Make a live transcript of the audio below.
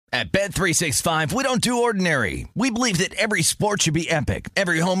At Bet365, we don't do ordinary. We believe that every sport should be epic.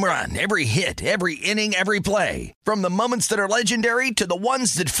 Every home run, every hit, every inning, every play. From the moments that are legendary to the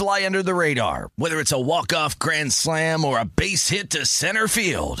ones that fly under the radar. Whether it's a walk-off grand slam or a base hit to center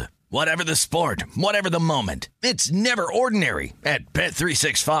field. Whatever the sport, whatever the moment. It's never ordinary at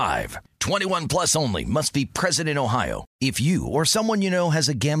Bet365. 21 plus only. Must be present in Ohio. If you or someone you know has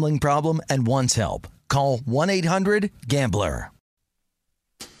a gambling problem and wants help, call 1-800-GAMBLER.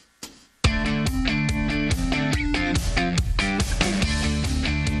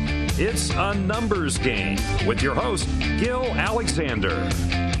 It's a numbers game with your host, Gil Alexander.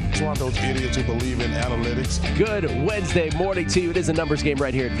 It's one of those idiots who believe in analytics. Good Wednesday morning to you. It is a numbers game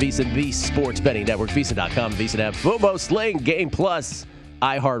right here at VSiN, the Sports Betting Network, VSiN.com, VSiN app, Fubo, Sling, Game Plus,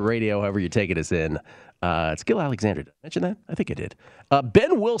 iHeartRadio, however you're taking us in. It's Gil Alexander. Did I mention that? I think I did.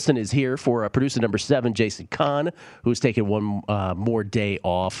 Ben Wilson is here for producer number 7, Jason Kahn, who's taking one more day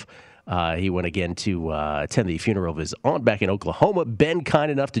off. He went again to attend the funeral of his aunt back in Oklahoma. Ben, kind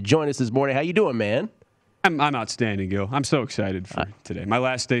enough to join us this morning. How you doing, man? I'm outstanding, Gil. I'm so excited for today. My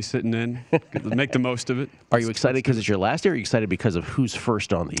last day sitting in. Make the most of it. Are you excited because it's your last day, or are you excited because of who's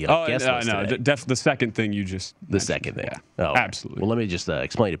first on the guest list today? The second thing you just The second thing. Yeah, oh, absolutely. Well, let me just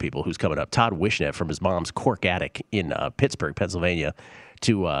explain to people who's coming up. Todd Wishnev from his mom's Cork Attic in Pittsburgh, Pennsylvania,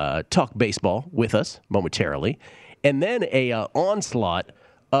 to talk baseball with us momentarily. And then a onslaught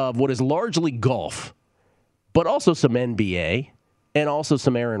of what is largely golf, but also some NBA and also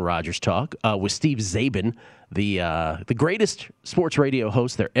some Aaron Rodgers talk with Steve Zabin, the greatest sports radio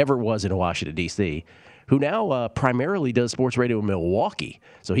host there ever was in Washington, D.C., who now primarily does sports radio in Milwaukee.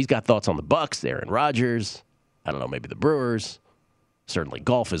 So he's got thoughts on the Bucks, Aaron Rodgers, I don't know, maybe the Brewers, certainly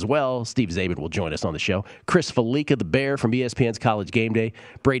golf as well. Steve Zabin will join us on the show. Chris Felica, the Bear from ESPN's College Game Day.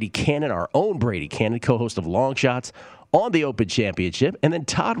 Brady Cannon, our own Brady Cannon, co-host of Long Shots on the Open Championship. And then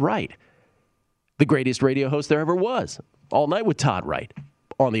Todd Wright, the greatest radio host there ever was. All night with Todd Wright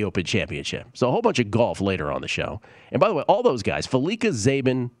on the Open Championship. So a whole bunch of golf later on the show. And by the way, all those guys, Felica,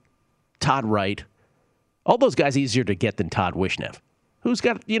 Zabin, Todd Wright, all those guys easier to get than Todd Wishnev, who's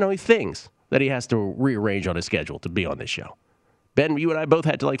got, things that he has to rearrange on his schedule to be on this show. Ben, you and I both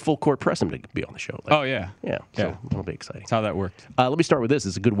had to full court press him to be on the show. Oh, yeah. Yeah, so it'll be exciting. That's how that worked. Let me start with this.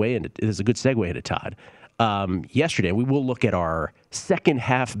 It's a good segue into Todd. Yesterday, we will look at our second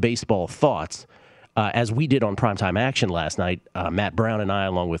half baseball thoughts as we did on Primetime Action last night. Matt Brown and I,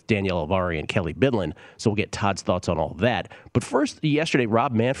 along with Danielle Alvari and Kelly Bidlin. So we'll get Todd's thoughts on all that. But first, yesterday,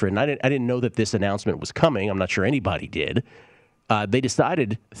 Rob Manfred, and I didn't know that this announcement was coming. I'm not sure anybody did. They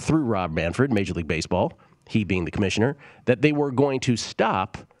decided through Rob Manfred, Major League Baseball, he being the commissioner, that they were going to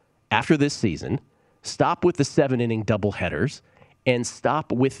stop after this season, stop with the 7-inning doubleheaders, and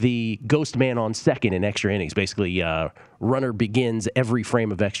stop with the ghost man on second in extra innings. Basically, runner begins every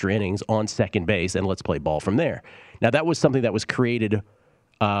frame of extra innings on second base, and let's play ball from there. Now, that was something that was created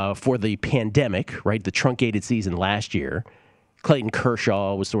for the pandemic, right? The truncated season last year. Clayton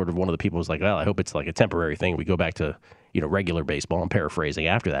Kershaw was sort of one of the people who was like, well, I hope it's like a temporary thing. We go back to, regular baseball. I'm paraphrasing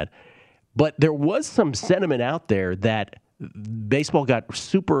after that. But there was some sentiment out there that baseball got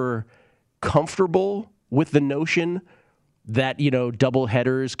super comfortable with the notion that, double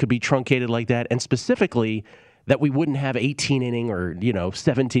headers could be truncated like that, and specifically that we wouldn't have 18-inning or,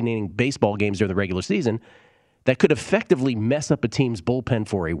 17-inning baseball games during the regular season that could effectively mess up a team's bullpen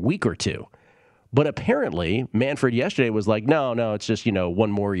for a week or two. But apparently, Manfred yesterday was like, no, it's just,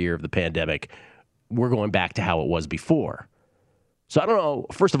 one more year of the pandemic. We're going back to how it was before. So I don't know,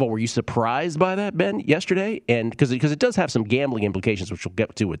 first of all, were you surprised by that, Ben, yesterday? And because it does have some gambling implications, which we'll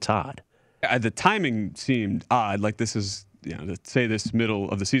get to with Todd. The timing seemed odd. Like this is, to say this middle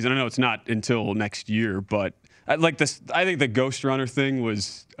of the season. I know it's not until next year, but I think the ghost runner thing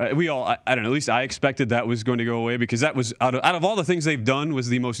was, I don't know, at least I expected that was going to go away because that was, out of all the things they've done, was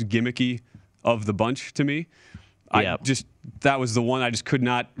the most gimmicky of the bunch to me. Yeah. That was the one I just could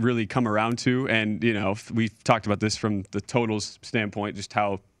not really come around to. And, we've talked about this from the totals standpoint, just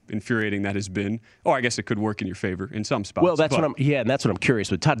how infuriating that has been. Or I guess it could work in your favor in some spots. Well, that's what I'm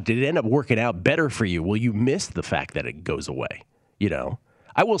curious with. Todd, did it end up working out better for you? Will you miss the fact that it goes away?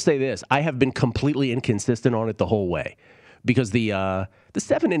 I will say this. I have been completely inconsistent on it the whole way because the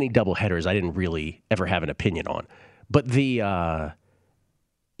 7-inning doubleheaders I didn't really ever have an opinion on. But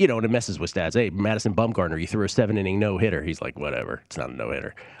and it messes with stats. Hey, Madison Bumgarner, you threw a 7-inning no-hitter. He's like, whatever, it's not a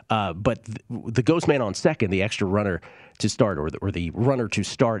no-hitter. But the ghost man on second, the extra runner to start, or the runner to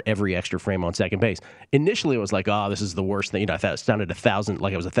start every extra frame on second base. Initially, it was like, this is the worst thing. I thought it sounded 1,000,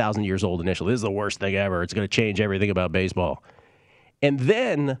 like I was 1,000 years old initially. This is the worst thing ever. It's going to change everything about baseball. And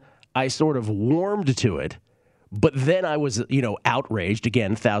then I sort of warmed to it. But then I was, outraged,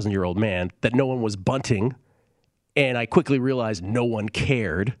 again, 1,000-year-old man, that no one was bunting. And I quickly realized no one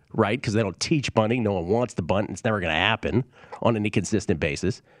cared, right? Because they don't teach bunting. No one wants to bunt. It's never going to happen on any consistent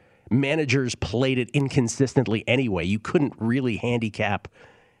basis. Managers played it inconsistently anyway. You couldn't really handicap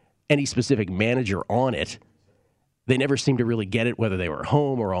any specific manager on it. They never seemed to really get it, whether they were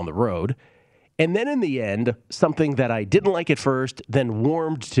home or on the road. And then in the end, something that I didn't like at first, then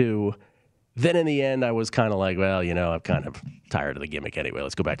warmed to, then in the end, I was kind of like, well, I'm kind of tired of the gimmick anyway.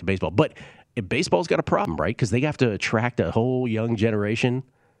 Let's go back to baseball. But baseball's got a problem, right? Because they have to attract a whole young generation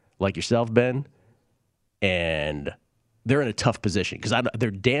like yourself, Ben. And they're in a tough position because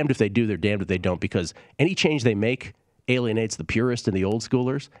they're damned if they do, they're damned if they don't, because any change they make alienates the purists and the old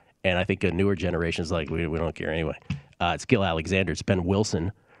schoolers. And I think a newer generation is like, we don't care anyway. It's Gil Alexander. It's Ben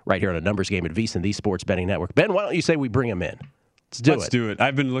Wilson right here on A Numbers Game at VSiN, the Sports Betting Network. Ben, why don't you say we bring him in? Let's do it.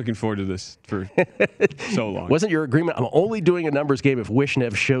 I've been looking forward to this for so long. Wasn't your agreement, I'm only doing a numbers game if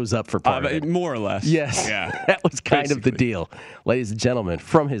Wishnev shows up for part of it? More or less. Yes. Yeah. That was kind of the deal. Ladies and gentlemen,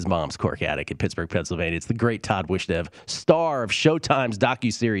 from his mom's cork attic in Pittsburgh, Pennsylvania, it's the great Todd Wishnev, star of Showtime's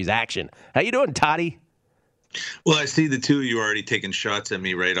docuseries Action. How you doing, Toddy? Well, I see the two of you already taking shots at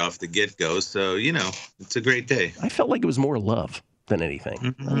me right off the get-go, so, it's a great day. I felt like it was more love than anything.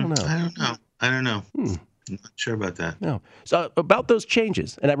 Mm-hmm. I don't know. I'm not sure about that. No. So about those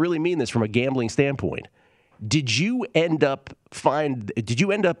changes, and I really mean this from a gambling standpoint, did you end up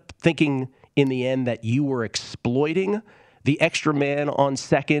thinking in the end that you were exploiting the extra man on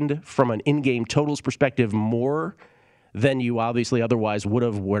second from an in-game totals perspective more than you obviously otherwise would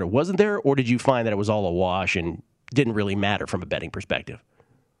have where it wasn't there, or did you find that it was all a wash and didn't really matter from a betting perspective?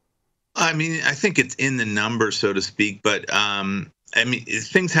 I mean, I think it's in the numbers, so to speak, but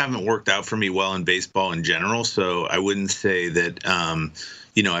things haven't worked out for me well in baseball in general, so I wouldn't say that,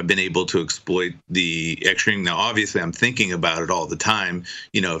 I've been able to exploit the extra inning. Now, obviously, I'm thinking about it all the time.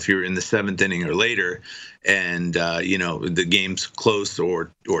 If you're in the seventh inning or later and, the game's close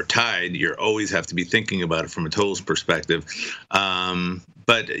or tied, you always have to be thinking about it from a totals perspective.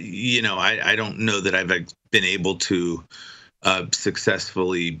 But, I don't know that I've been able to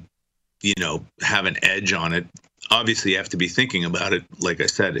successfully, have an edge on it. Obviously, you have to be thinking about it, like I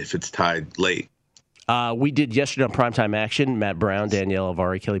said, if it's tied late. We did yesterday on Primetime Action. Matt Brown, Danielle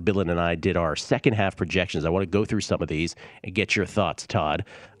Alvari, Kelly Bidlin, and I did our second half projections. I want to go through some of these and get your thoughts, Todd,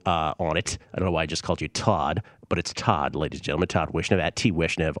 on it. I don't know why I just called you Todd, but it's Todd, ladies and gentlemen. Todd Wishnev, at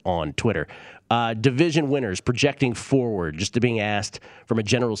TWishnev on Twitter. Division winners, projecting forward, just to being asked from a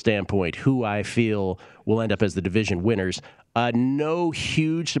general standpoint, who I feel will end up as the division winners. No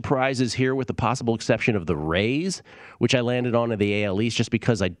huge surprises here with the possible exception of the Rays, which I landed on in the AL East just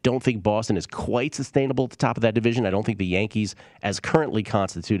because I don't think Boston is quite sustainable at the top of that division. I don't think the Yankees, as currently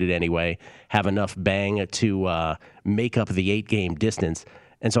constituted anyway, have enough bang to make up the 8-game distance.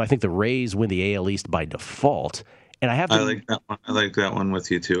 And so I think the Rays win the AL East by default. And I like that one. I like that one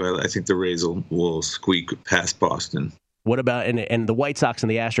with you, too. I think the Rays will squeak past Boston. What about and the White Sox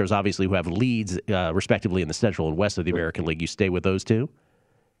and the Astros, obviously, who have leads respectively in the Central and West of the American League? You stay with those two?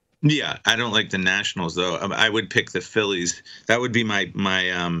 Yeah, I don't like the Nationals though. I would pick the Phillies. That would be my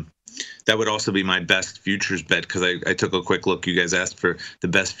that would also be my best futures bet because I took a quick look. You guys asked for the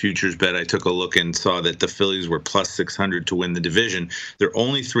best futures bet. I took a look and saw that the Phillies were plus 600 to win the division. They're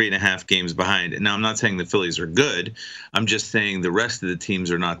only 3.5 games behind. Now, I'm not saying the Phillies are good. I'm just saying the rest of the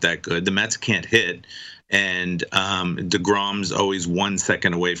teams are not that good. The Mets can't hit. And DeGrom's always 1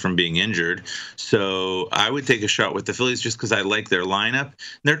 second away from being injured. So I would take a shot with the Phillies just because I like their lineup.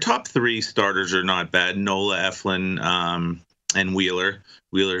 Their top 3 starters are not bad. Nola, Eflin, and Wheeler.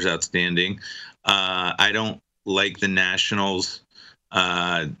 Wheeler's outstanding. I don't like the Nationals.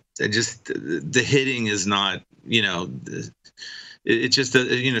 The hitting is not, it's just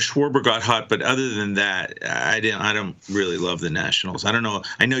Schwarber got hot, but other than that, I don't really love the Nationals. I don't know.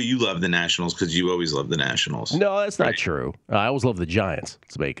 I know you love the Nationals because you always love the Nationals. No, that's not true. I always love the Giants.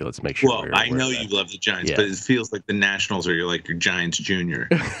 Let's make sure. Well, I know you love the Giants, but it feels like the Nationals are your Giants Junior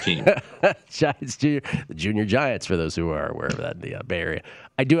team. Giants Junior, the Junior Giants, for those who are aware of that in the Bay Area.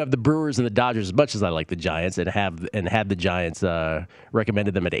 I do have the Brewers and the Dodgers as much as I like the Giants and had the Giants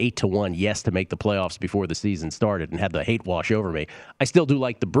recommended them at 8-1 yes to make the playoffs before the season started and had the hate wash over me. I still do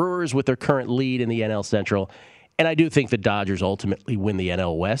like the Brewers with their current lead in the NL Central, and I do think the Dodgers ultimately win the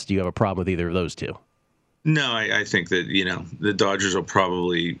NL West. Do you have a problem with either of those two? No, I think that the Dodgers will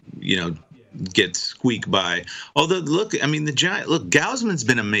probably get squeaked by. Although the Giants. Look, Gausman's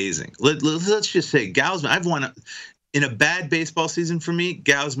been amazing. Let's just say Gausman. in a bad baseball season for me,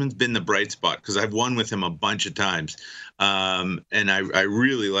 Gausman's been the bright spot because I've won with him a bunch of times. And I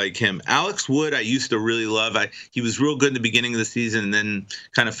really like him. Alex Wood, I used to really love. He was real good in the beginning of the season and then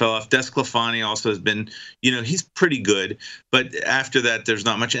kind of fell off. Desclafani also has been, he's pretty good. But after that, there's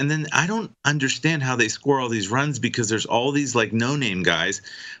not much. And then I don't understand how they score all these runs because there's all these like no-name guys,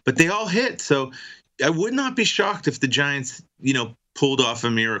 but they all hit. So I would not be shocked if the Giants, pulled off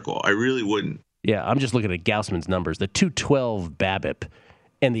a miracle. I really wouldn't. Yeah, I'm just looking at Gausman's numbers. The 212 BABIP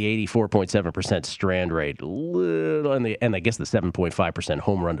and the 84.7% strand rate, and I guess the 7.5%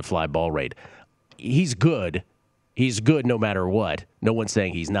 home run to fly ball rate. He's good. He's good no matter what. No one's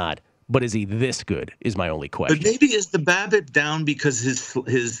saying he's not. But is he this good is my only question. But maybe is the BABIP down because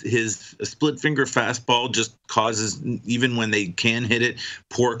his split finger fastball just causes, even when they can hit it,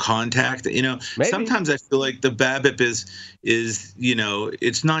 poor contact. Sometimes I feel like the BABIP is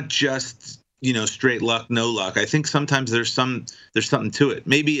it's not just straight luck, no luck. I think sometimes there's something to it.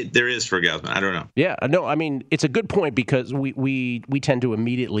 Maybe there is for Gausman. I don't know. Yeah, no, I mean, it's a good point because we tend to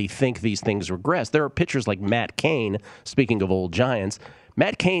immediately think these things regress. There are pitchers like Matt Cain, speaking of old Giants.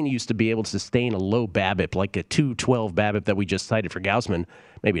 Matt Cain used to be able to sustain a low BABIP, like a 212 BABIP that we just cited for Gausman,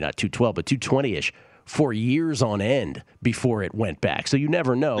 maybe not 212, but 220-ish, for years on end before it went back. So you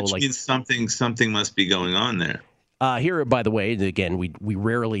never know. Which means something must be going on there. Here, by the way, again, we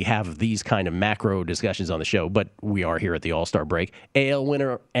rarely have these kind of macro discussions on the show, but we are here at the All-Star break. AL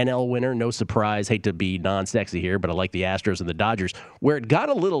winner, NL winner, no surprise. Hate to be non-sexy here, but I like the Astros and the Dodgers. Where it got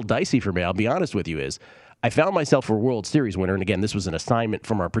a little dicey for me, I'll be honest with you, is I found myself a World Series winner, and again, this was an assignment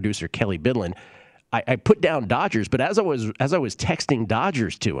from our producer, Kelly Bidlin. I put down Dodgers, but as I was texting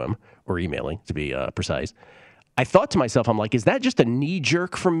Dodgers to him, or emailing to be precise, I thought to myself, I'm like, is that just a knee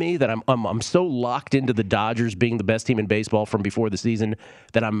jerk from me that I'm so locked into the Dodgers being the best team in baseball from before the season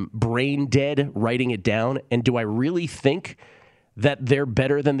that I'm brain dead writing it down? And do I really think that they're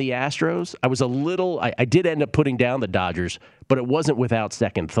better than the Astros? I did end up putting down the Dodgers, but it wasn't without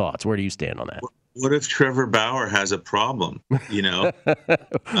second thoughts. Where do you stand on that? What if Trevor Bauer has a problem? What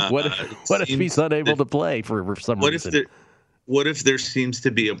if he's unable to play for some reason? What if there seems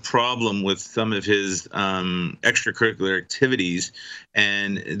to be a problem with some of his extracurricular activities,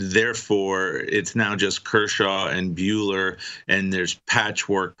 and therefore it's now just Kershaw and Buehler, and there's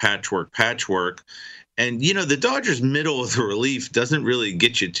patchwork. And, the Dodgers' middle of the relief doesn't really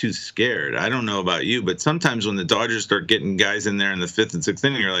get you too scared. I don't know about you, but sometimes when the Dodgers start getting guys in there in the 5th and 6th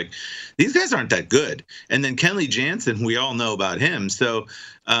inning, you're like, these guys aren't that good. And then Kenley Jansen, we all know about him. So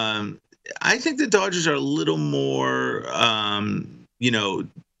I think the Dodgers are a little more,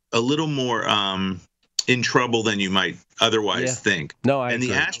 in trouble than you might otherwise think. No, I agree.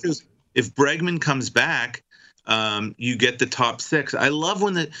 The Astros, if Bregman comes back, you get the top 6. I love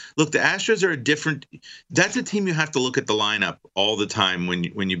when the Astros are that's a team you have to look at the lineup all the time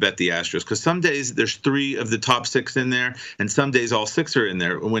when you bet the Astros, because some days there's 3 of the top 6 in there, and some days all 6 are in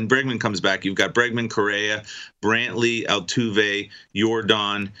there. When Bregman comes back, you've got Bregman, Correa, Brantley, Altuve,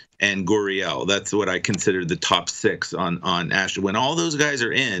 Yordan, and Gurriel. That's what I consider the top 6 on Astros. When all those guys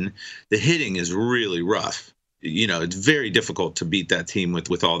are in, the hitting is really rough. It's very difficult to beat that team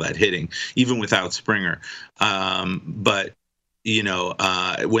with all that hitting, even without Springer. But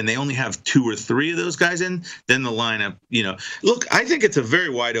when they only have 2 or 3 of those guys in, then the lineup, look, I think it's a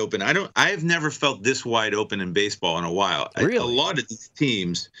very wide open. I've never felt this wide open in baseball in a while. Really? A lot of these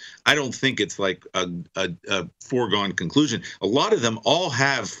teams, I don't think it's like a foregone conclusion. A lot of them all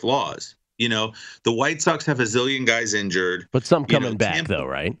have flaws. The White Sox have a zillion guys injured. But some coming back, though,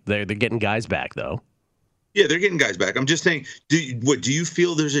 right? They're getting guys back, though. Yeah, they're getting guys back. I'm just saying, do you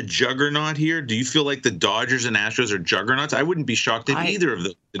feel there's a juggernaut here? Do you feel like the Dodgers and Astros are juggernauts? I wouldn't be shocked if either of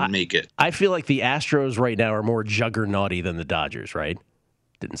them didn't make it. I feel like the Astros right now are more juggernauty than the Dodgers, right?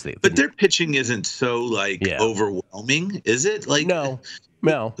 But their pitching isn't so overwhelming, is it? Like No.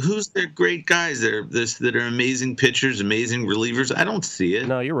 Who's their great guys that are amazing pitchers, amazing relievers? I don't see it.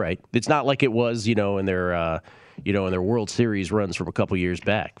 No, you're right. It's not like it was, in their World Series runs from a couple years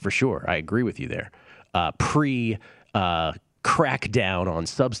back, for sure. I agree with you there. Crackdown on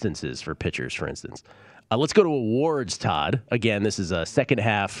substances for pitchers, for instance. Let's go to awards, Todd. Again, this is second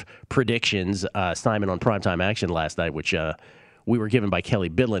half predictions. Simon on Primetime Action last night, which we were given by Kelly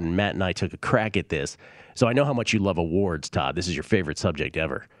Bidlin, and Matt and I took a crack at this. So I know how much you love awards, Todd. This is your favorite subject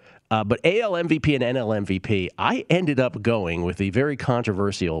ever. But AL MVP and NL MVP, I ended up going with the very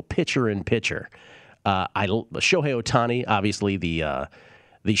controversial pitcher-in-pitcher. Shohei Ohtani, obviously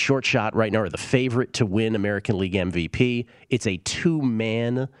the short shot right now, or the favorite to win American League MVP. It's a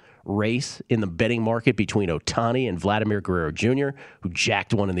 2-man race in the betting market between Ohtani and Vladimir Guerrero Jr., who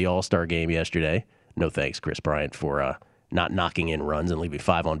jacked one in the All-Star game yesterday. no thanks, Chris Bryant, for not knocking in runs and leaving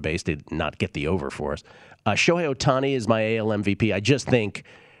 5 on base to not get the over for us. Shohei Ohtani is my AL MVP. I just think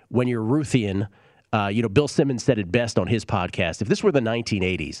when you're Ruthian, Bill Simmons said it best on his podcast. If this were the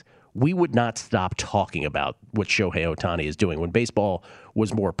 1980s, we would not stop talking about what Shohei Ohtani is doing. When baseball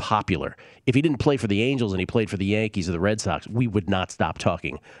was more popular, if he didn't play for the Angels and he played for the Yankees or the Red Sox, we would not stop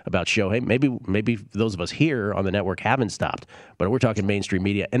talking about Shohei. Maybe those of us here on the network haven't stopped, but we're talking mainstream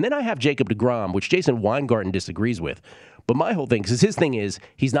media. And then I have Jacob deGrom, which Jason Weingarten disagrees with. But my whole thing, because his thing is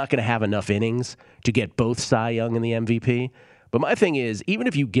he's not going to have enough innings to get both Cy Young and the MVP. But my thing is, even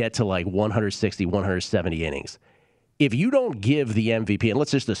if you get to like 160, 170 innings, if you don't give the MVP, and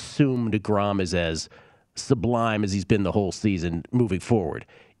let's just assume DeGrom is as sublime as he's been the whole season moving forward,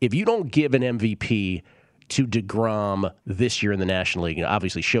 if you don't give an MVP to DeGrom this year in the National League, and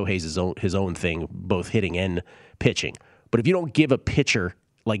obviously Shohei's his own thing, both hitting and pitching, but if you don't give a pitcher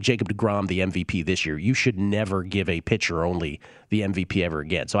like Jacob deGrom the MVP this year, you should never give a pitcher only the MVP ever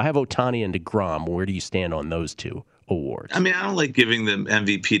again. So I have Ohtani and deGrom. Where do you stand on those two awards? I mean, I don't like giving the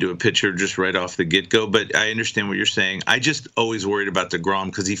MVP to a pitcher just right off the get-go, but I understand what you're saying. I just always worried about DeGrom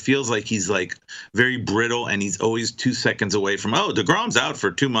because he feels like he's like very brittle and he's always 2 seconds away from, DeGrom's out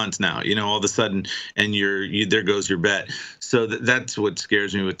for 2 months now, all of a sudden, and there goes your bet. So that's what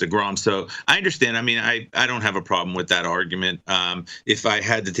scares me with DeGrom. So I understand. I mean, I don't have a problem with that argument. If I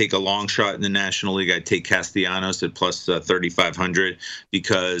had to take a long shot in the National League, I'd take Castellanos at plus 3,500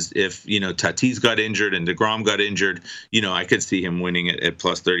 because if, Tatis got injured and DeGrom got injured, I could see him winning it at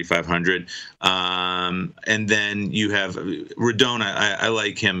plus 3,500. And then you have Rodon. I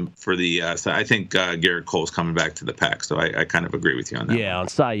like him for the. So I think Garrett Cole's coming back to the pack. So I kind of agree with you on that. Yeah, on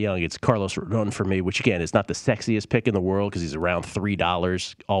Cy Young, it's Carlos Rodon for me, which again is not the sexiest pick in the world because he's around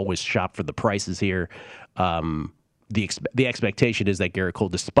 $3. Always shop for the prices here. The expectation is that Garrett Cole,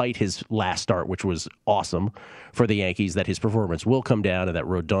 despite his last start, which was awesome for the Yankees, that his performance will come down and that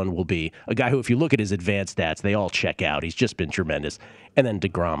Rodon will be a guy who, if you look at his advanced stats, they all check out. He's just been tremendous. And then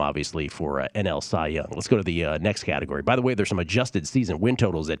DeGrom, obviously, for NL Cy Young. Let's go to the next category. By the way, there's some adjusted season win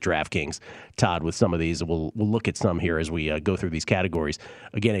totals at DraftKings, Todd, with some of these. We'll look at some here as we go through these categories.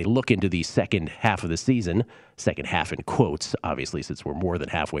 Again, a look into the second half of the season. Second half in quotes, obviously, since we're more than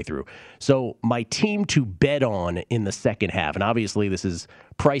halfway through. So my team to bet on in the second half, and obviously this is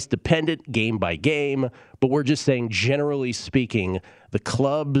price dependent, game by game, but we're just saying, generally speaking, the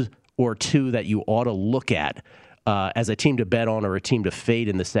club or two that you ought to look at as a team to bet on or a team to fade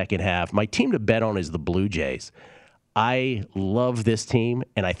in the second half. My team to bet on is the Blue Jays. I love this team,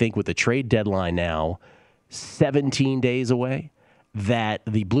 and I think with the trade deadline now 17 days away, that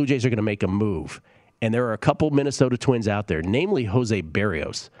the Blue Jays are going to make a move. And there are a couple Minnesota Twins out there, namely Jose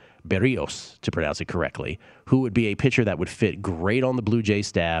Berrios, to pronounce it correctly, who would be a pitcher that would fit great on the Blue Jays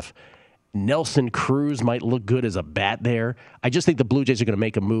staff. Nelson Cruz might look good as a bat there. I just think the Blue Jays are going to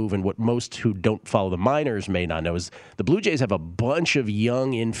make a move, and what most who don't follow the minors may not know is the Blue Jays have a bunch of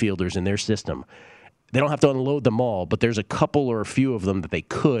young infielders in their system. They don't have to unload them all, but there's a couple or a few of them that they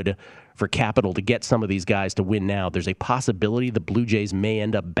could for capital to get some of these guys to win now. There's a possibility the Blue Jays may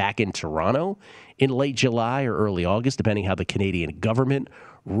end up back in Toronto in late July or early August, depending how the Canadian government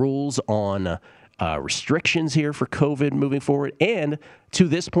rules on restrictions here for COVID moving forward. And to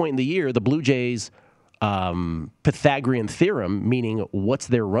this point in the year, the Blue Jays Pythagorean theorem, meaning what's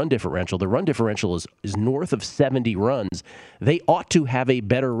their run differential? The run differential is north of 70 runs. They ought to have a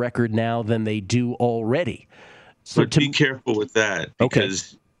better record now than they do already. So but be careful with that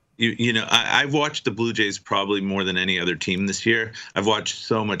because I've watched the Blue Jays probably more than any other team this year. I've watched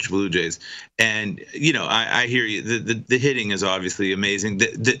so much Blue Jays, and I hear you. The hitting is obviously amazing.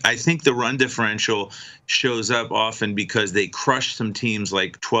 I think the run differential shows up often because they crush some teams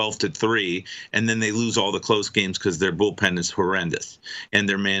like 12-3, and then they lose all the close games because their bullpen is horrendous and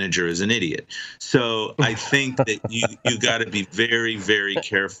their manager is an idiot. So I think that you got to be very, very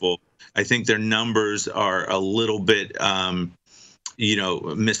careful. I think their numbers are a little bit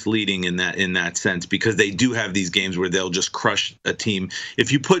misleading in that sense because they do have these games where they'll just crush a team.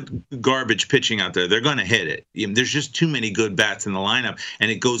 If you put garbage pitching out there, they're going to hit it. There's just too many good bats in the lineup, and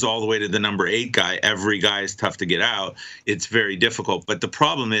it goes all the way to the number 8 guy. Every guy is tough to get out. It's very difficult. But the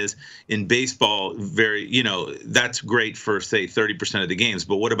problem is in baseball, that's great for, say, 30% of the games.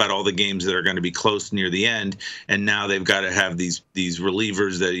 But what about all the games that are going to be close near the end? And now they've got to have these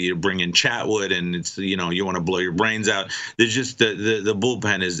relievers that you bring in Chatwood, and it's you want to blow your brains out. There's just the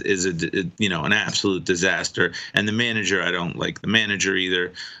bullpen is an absolute disaster, and the manager, I don't like the manager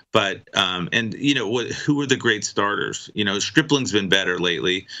either. But who are the great starters? Stripling's been better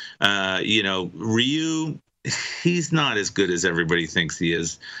lately. Ryu he's not as good as everybody thinks he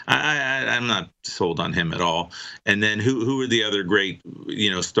is. I'm not sold on him at all. And then who are the other great,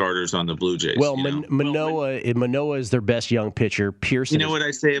 starters on the Blue Jays? Well, Manoah is their best young pitcher. Pearson. You know what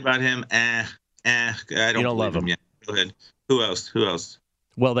I say about him? I don't love him. Yet. Go ahead. Who else?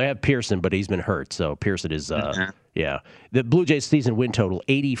 Well, they have Pearson, but he's been hurt. So Pearson is, yeah. The Blue Jays season win total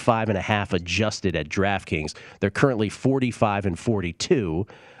 85.5 adjusted at DraftKings. They're currently 45-42.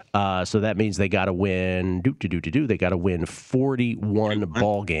 So that means they got to win. They got to win 41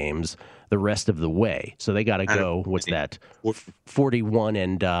 ball games the rest of the way. So they got to go. What's that? 41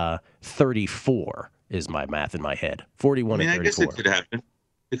 and 34 is my math in my head. 41 and 34. I guess it could happen.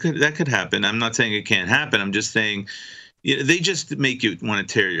 That could happen. I'm not saying it can't happen. I'm just saying. They just make you want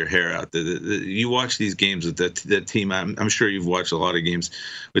to tear your hair out. You watch these games with that team. I'm sure you've watched a lot of games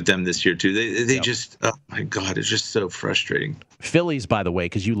with them this year too. They just, oh my God, it's just so frustrating. Phillies, by the way,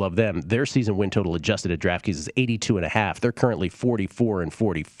 because you love them, their season win total adjusted at DraftKings is 82.5. They're currently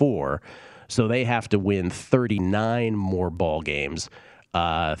 44-44, so they have to win 39 more ball games.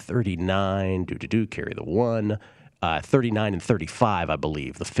 39, carry the one. 39 and 35, I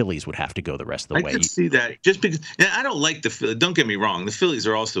believe. The Phillies would have to go the rest of the way. I could see that. Just because I don't like the Phillies. Don't get me wrong. The Phillies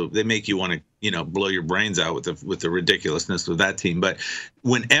are also, they make you want to, blow your brains out with the ridiculousness of that team. But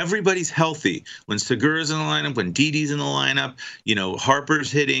when everybody's healthy, when Segura's in the lineup, when Didi's in the lineup,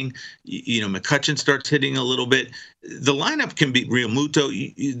 Harper's hitting, McCutchen starts hitting a little bit, the lineup can be Realmuto.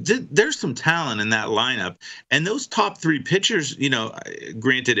 There's some talent in that lineup. And those top three pitchers,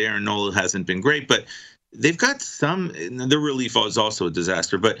 granted Aaron Nola hasn't been great, but they've got some. Their relief is also a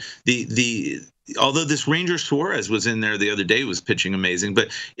disaster, but although this Ranger Suarez was in there the other day, was pitching amazing.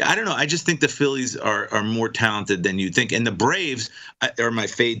 But I don't know. I just think the Phillies are more talented than you think, and the Braves are my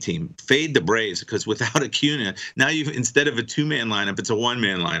fade team. Fade the Braves because without Acuna, now instead of a 2-man lineup, it's a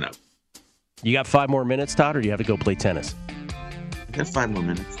 1-man lineup. You got 5 more minutes, Todd, or do you have to go play tennis? I got 5 more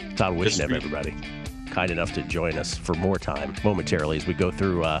minutes. Todd Wishnev, everybody. Kind enough to join us for more time momentarily as we go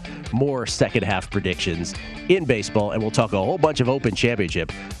through more second half predictions in baseball, and we'll talk a whole bunch of Open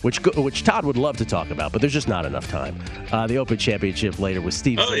Championship, which Todd would love to talk about, but there's just not enough time. The Open Championship later with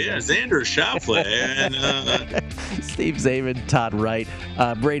Steve. Oh yeah, Xander Schauffele and Steve Zabin, Todd Wright,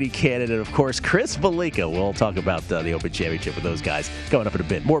 Brady Cannon, and of course Chris Valika. We'll talk about the Open Championship with those guys coming up in a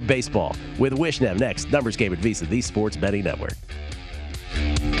bit. More baseball with Wishnev next. Numbers Game at VSiN, the Sports Betting Network.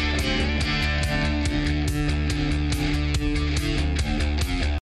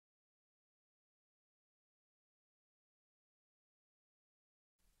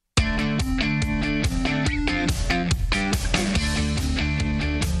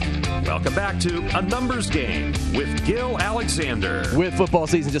 Welcome back to A Numbers Game with Gil Alexander. With football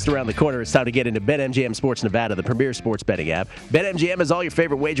season just around the corner, it's time to get into BetMGM Sports Nevada, the premier sports betting app. BetMGM has all your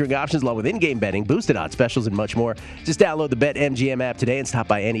favorite wagering options along with in-game betting, boosted odds specials, and much more. Just download the BetMGM app today and stop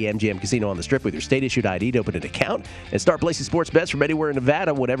by any MGM casino on the Strip with your state-issued ID to open an account and start placing sports bets from anywhere in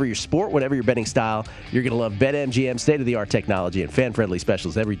Nevada. Whatever your sport, whatever your betting style, you're going to love BetMGM state-of-the-art technology and fan-friendly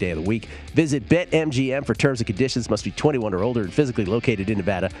specials every day of the week. Visit BetMGM for terms and conditions. Must be 21 or older and physically located in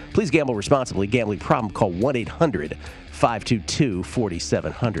Nevada. Please gamble responsibly. Gambling problem? Call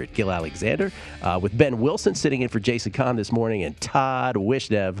 1-800-522-4700. Gil Alexander with Ben Wilson sitting in for Jason Kahn this morning, and Todd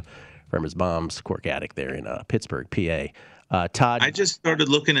Wishnev from his mom's cork attic there in Pittsburgh, PA. Todd, I just started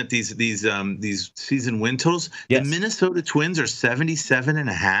looking at these season win totals. Yes. The Minnesota Twins are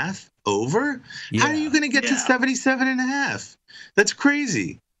 77.5 over. Yeah. How are you going to get to 77.5? That's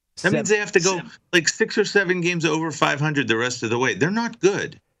crazy. That means they have to go like 6 or 7 games over 500 the rest of the way. They're not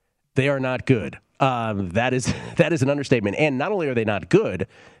good. They are not good. That is an understatement. And not only are they not good,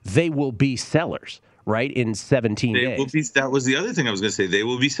 they will be sellers, right, in 17 days. That was the other thing I was going to say. They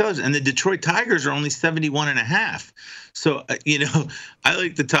will be sellers. And the Detroit Tigers are only 71.5. So, I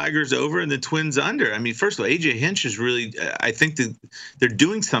like the Tigers over and the Twins under. I mean, first of all, A.J. Hinch is really – I think that they're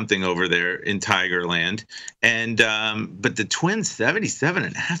doing something over there in Tigerland. And but the Twins,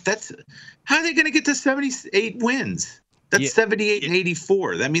 77.5, that's – how are they going to get to 78 wins? That's 78 and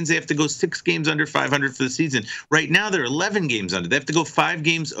 84. That means they have to go 6 games under 500 for the season. Right now, they're 11 games under. They have to go 5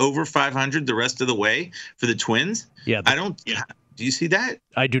 games over 500 the rest of the way for the Twins. Yeah, I don't. Yeah. Do you see that?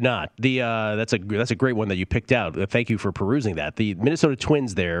 I do not. That's a great one that you picked out. Thank you for perusing that. The Minnesota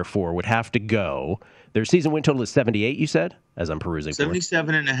Twins, therefore, would have to go. Their season win total is 78. You said, as I'm perusing.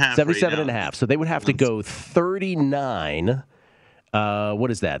 77.5. 77.5. So they would have to go 39.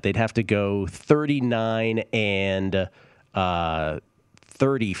 What is that? They'd have to go 39 and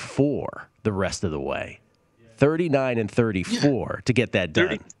 34 the rest of the way. 39 and 34 to get that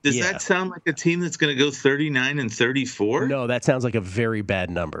done. Does that sound like a team that's going to go 39 and 34? No, that sounds like a very bad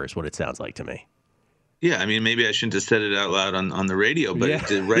number is what it sounds like to me. Yeah, I mean, maybe I shouldn't have said it out loud on the radio, but off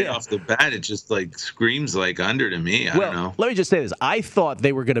the bat, it just like screams like under to me. I don't know. Let me just say this. I thought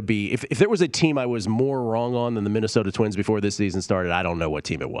they were going to be, if there was a team I was more wrong on than the Minnesota Twins before this season started, I don't know what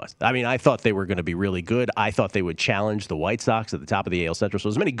team it was. I mean, I thought they were going to be really good. I thought they would challenge the White Sox at the top of the AL Central. So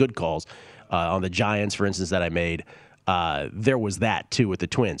there's many good calls on the Giants, for instance, that I made. There was that, too, with the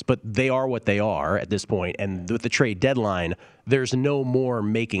Twins. But they are what they are at this point. And with the trade deadline, there's no more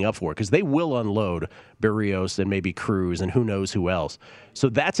making up for it because they will unload Berrios and maybe Cruz and who knows who else. So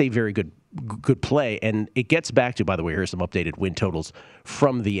that's a very good play. And it gets back to, by the way, here's some updated win totals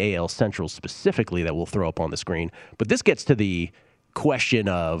from the AL Central specifically that we'll throw up on the screen. But this gets to the question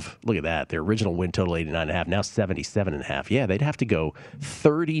of, look at that, their original win total 89.5, now 77.5. Yeah, they'd have to go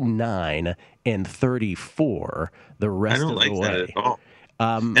 39 and 34 the rest of the way. I don't like that at all.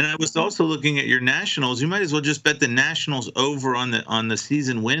 And I was also looking at your Nationals. You might as well just bet the Nationals over on the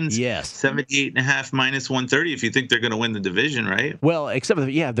season wins. Yes, 78.5 minus 130 if you think they're going to win the division, right? Well, except for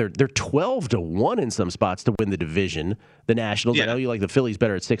they're 12-1 in some spots to win the division. The Nationals. Yeah. I know you like the Phillies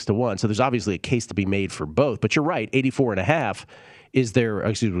better at 6-1. So there's obviously a case to be made for both. But you're right, 84.5 was their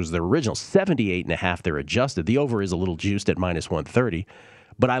original. 78.5 they're adjusted. The over is a little juiced at minus 130,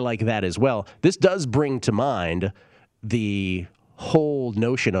 but I like that as well. This does bring to mind the whole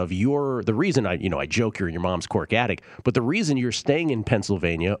notion of the reason I joke you're in your mom's cork attic, but the reason you're staying in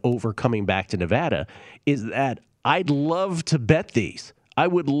Pennsylvania over coming back to Nevada is that I'd love to bet these. I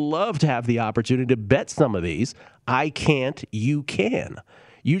would love to have the opportunity to bet some of these. I can't. You can.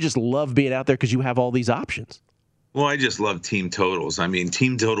 You just love being out there because you have all these options. Well, I just love team totals. I mean,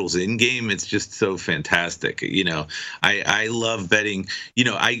 team totals in game, it's just so fantastic. I love betting.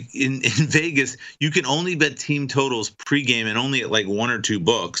 In Vegas, you can only bet team totals pregame and only at like one or two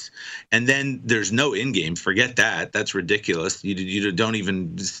books. And then there's no in game. Forget that. That's ridiculous. You don't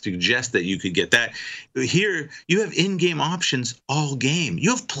even suggest that you could get that. Here, you have in-game options all game. You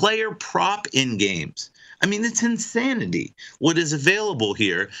have player prop in games. I mean, it's insanity what is available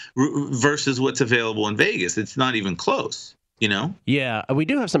here versus what's available in Vegas. It's not even close. Yeah, we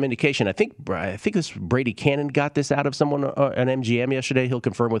do have some indication. I think this Brady Cannon got this out of someone on MGM yesterday. He'll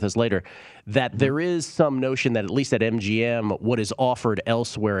confirm with us later that there is some notion that at least at MGM, what is offered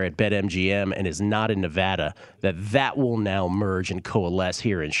elsewhere at BetMGM and is not in Nevada, that will now merge and coalesce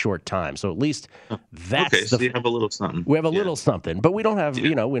here in short time. So at least that's okay. So you have a little something. We have a little something, but we don't have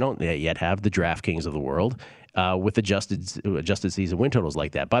we don't yet have the DraftKings of the world. With adjusted season win totals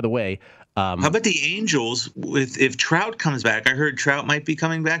like that. By the way, how about the Angels? If Trout comes back, I heard Trout might be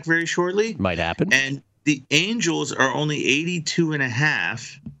coming back very shortly. Might happen. And the Angels are only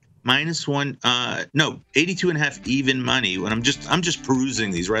 82.5 minus one. 82.5 even money. When I'm just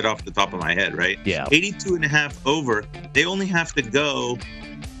perusing these right off the top of my head, right? Yeah. 82.5 over. They only have to go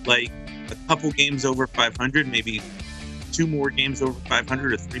like a couple games over 500, maybe 2 more games over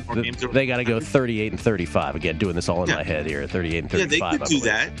 500 or 3 more games over. They got to go 38 and 35. Again, doing this all in my head here. 38 and 35. Yeah, they could do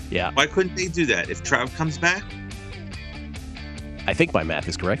that. Yeah. Why couldn't they do that if Trout comes back? I think my math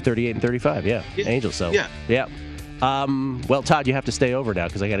is correct. 38 and 35. Yeah. Angels. So yeah. Well, Todd, you have to stay over now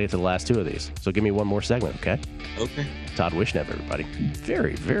because I got to get to the last 2 of these. So give me one more segment, okay? Okay. Todd Wishnev, everybody.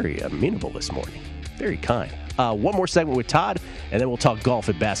 Very, very amenable this morning. Very kind. One more segment with Todd, and then we'll talk golf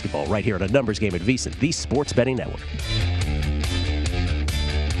and basketball right here on A Numbers Game at VSiN, the Sports Betting Network.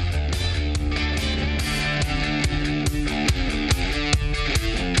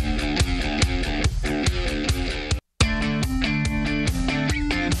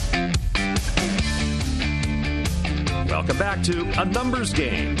 Welcome back to A Numbers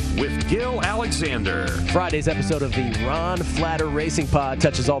Game with Gil Alexander. Friday's episode of the Ron Flatter Racing Pod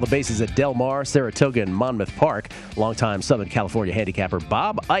touches all the bases at Del Mar, Saratoga, and Monmouth Park. Longtime Southern California handicapper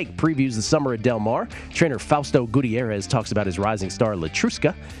Bob Ike previews the summer at Del Mar. Trainer Fausto Gutierrez talks about his rising star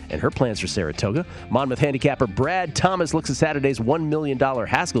Latruska and her plans for Saratoga. Monmouth handicapper Brad Thomas looks at Saturday's $1 million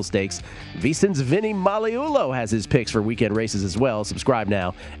Haskell Stakes. VSiN's Vinny Maliulo has his picks for weekend races as well. Subscribe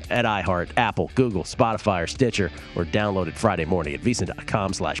now at iHeart, Apple, Google, Spotify, or Stitcher, or download it Friday morning at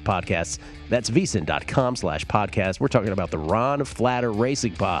VSiN.com/podcasts. That's VSiN.com/podcast. We're talking about the Ron Flatter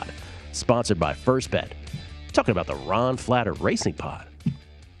Racing Pod, sponsored by First Bet. We're talking about the Ron Flatter Racing Pod,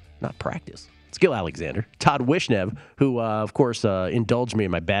 not practice. It's Gil Alexander. Todd Wishnev, who, of course, indulged me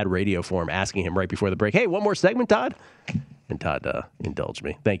in my bad radio form, asking him right before the break, hey, one more segment, Todd? And Todd indulged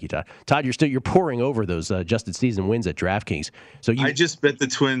me. Thank you, Todd. Todd, you're pouring over those adjusted season wins at DraftKings. So I just bet the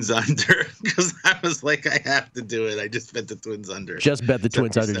Twins under because I was like, I have to do it. I just bet the Twins under. Just bet the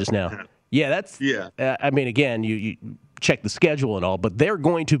Twins under just now. Yeah, I mean, again, you check the schedule and all, but they're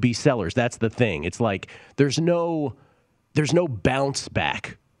going to be sellers. That's the thing. It's like there's no bounce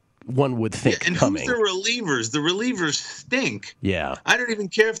back one would think and coming. who's the relievers? The relievers stink. Yeah. I don't even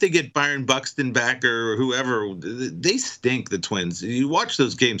care if they get Byron Buxton back or whoever. They stink, the Twins. You watch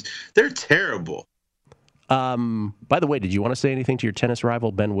those games. They're terrible. By the way, did you want to say anything to your tennis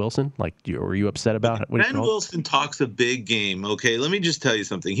rival, Ben Wilson? Like, were you upset about it? Ben Wilson talks a big game, okay? Let me just tell you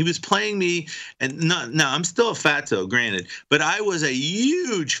something. He was playing me, and now I'm still a fatso, granted, but I was a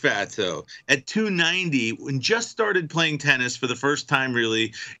huge fatso at 290 and just started playing tennis for the first time,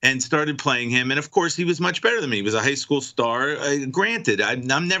 really, and started playing him. And, of course, he was much better than me. He was a high school star. Granted, I've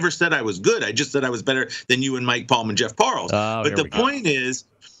never said I was good. I just said I was better than you and Mike Palm and Jeff Parles. But the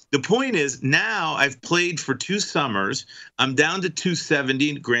point is, now I've played for 2 summers. I'm down to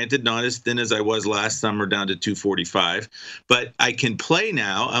 270, granted not as thin as I was last summer, down to 245. But I can play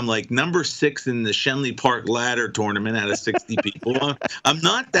now. I'm like number 6 in the Shenley Park ladder tournament out of 60 people. I'm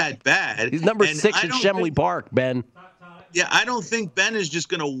not that bad. He's number 6 in Shenley Park, Ben. Yeah, I don't think Ben is just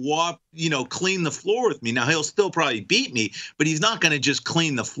going to clean the floor with me. Now, he'll still probably beat me, but he's not going to just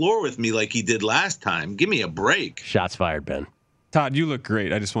clean the floor with me like he did last time. Give me a break. Shots fired, Ben. Todd, you look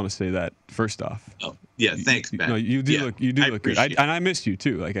great. I just want to say that first off. Oh, yeah, thanks, Ben. No, you do look good. And I missed you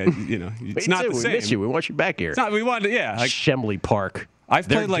too. Like, it's not the same. We miss you. We want you back here. It's not. We wanted, Shenley Park. I've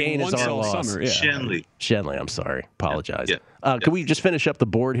played like once all summer. Yeah. Shenley. I'm sorry. Apologize. Yeah. Can we just finish up the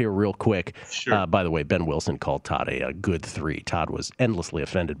board here real quick? Sure. By the way, Ben Wilson called Todd a good 3. Todd was endlessly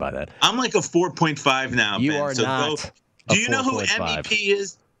offended by that. I'm like a 4.5 now, you Ben. You are so not. Do you know who MEP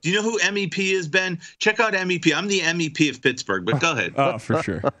is? Do you know who MEP is, Ben? Check out MEP. I'm the MEP of Pittsburgh, but go ahead. Oh, for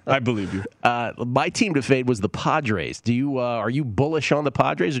sure. I believe you. My team to fade was the Padres. Do you are you bullish on the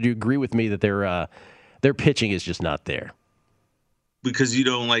Padres, or do you agree with me that their pitching is just not there? Because you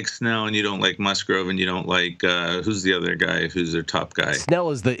don't like Snell and you don't like Musgrove and you don't like who's the other guy? Who's their top guy?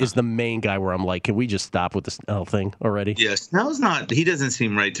 Snell is the main guy where I'm like, can we just stop with the Snell thing already? Yeah, Snell's not. He doesn't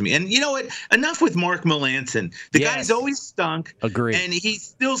seem right to me. And you know what? Enough with Mark Melancon. The guy's always stunk. Agree. And he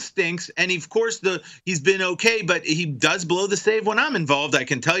still stinks. And of course he's been okay, but he does blow the save when I'm involved. I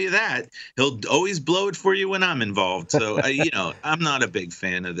can tell you that. He'll always blow it for you when I'm involved. So I'm not a big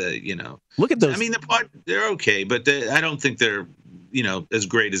fan of the. Look at those. I mean, they're okay, but I don't think they're. As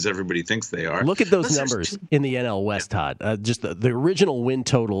great as everybody thinks they are. Look at those numbers in the NL West, Todd. Just the original win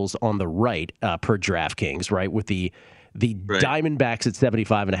totals on the right per DraftKings, right? With the Diamondbacks at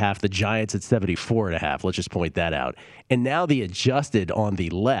 75.5, the Giants at 74.5. Let's just point that out. And now the adjusted on the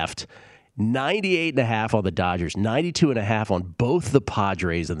left, 98.5 on the Dodgers, 92.5 on both the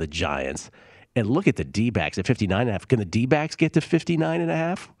Padres and the Giants. And look at the D-backs at 59.5. Can the D-backs get to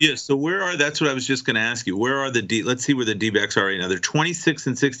 59.5? Yeah, so that's what I was just going to ask you. Where are let's see where the D-backs are right now. They're 26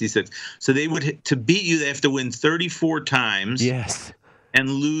 and 66. So to beat you, they have to win 34 times. Yes. And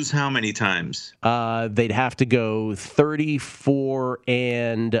lose how many times? They'd have to go 34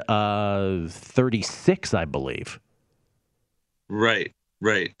 and 36, I believe. Right.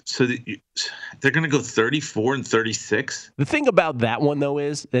 So they're going to go 34 and 36? The thing about that one, though,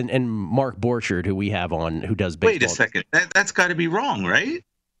 is, and Mark Borchard, who we have on, who does baseball. Wait a second. That's got to be wrong, right?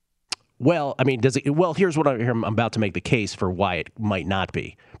 Well, I mean, does it? Well, here's what I'm about to make the case for why it might not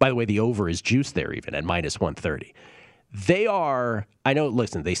be. By the way, the over is juiced there even at -130. They are, I know,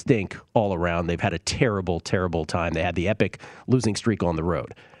 listen, they stink all around. They've had a terrible, terrible time. They had the epic losing streak on the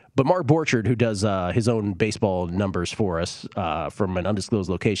road. But Mark Borchard, who does his own baseball numbers for us from an undisclosed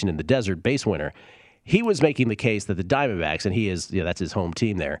location in the desert, base winner, he was making the case that the Diamondbacks, and he is, that's his home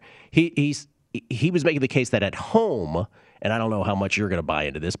team there. He was making the case that at home, and I don't know how much you're going to buy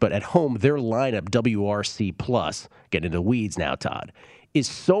into this, but at home, their lineup, WRC plus, getting into the weeds now, Todd, is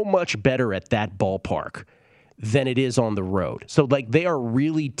so much better at that ballpark than it is on the road. So, they are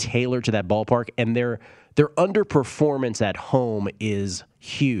really tailored to that ballpark, and their underperformance at home is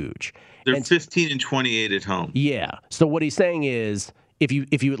huge. They're 15 and 28 at home. Yeah. So what he's saying is, if you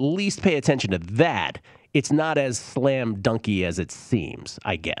at least pay attention to that, it's not as slam dunky as it seems,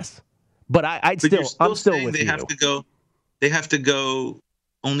 I guess. But I'm still with you. They have to go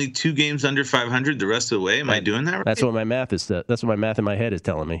only 2 games under 500 the rest of the way. Am I doing that right? That's what my math is. That's what my math in my head is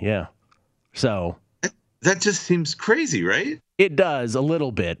telling me. Yeah. So that just seems crazy, right? It does a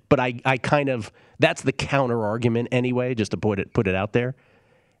little bit, but I kind of, that's the counter argument anyway, just to put it out there.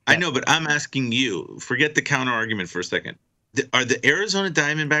 I know, but I'm asking you, forget the counter argument for a second. Are the Arizona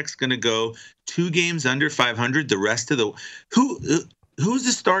Diamondbacks going to go 2 games under 500 the rest of the who's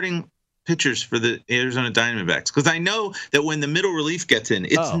the starting pitchers for the Arizona Diamondbacks? Because I know that when the middle relief gets in,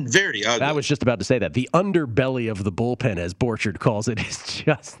 it's very ugly. I was just about to say that. The underbelly of the bullpen, as Borchard calls it, is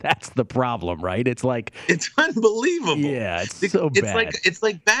that's the problem, right? It's unbelievable. Yeah, it's so bad. It's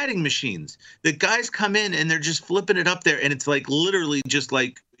like batting machines. The guys come in and they're just flipping it up there, and it's literally just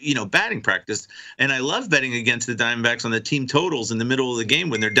batting practice. And I love betting against the Diamondbacks on the team totals in the middle of the game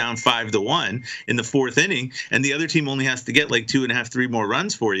when they're down 5-1 in the fourth inning, and the other team only has to get like 2.5, 3 more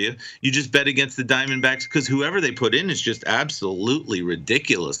runs for you. You just bet against the Diamondbacks because whoever they put in is just absolutely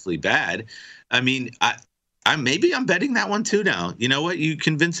ridiculously bad. I mean, maybe I'm betting that one too now. You know what? You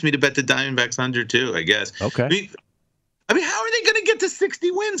convinced me to bet the Diamondbacks under too, I guess. Okay. I mean, how are they going to get to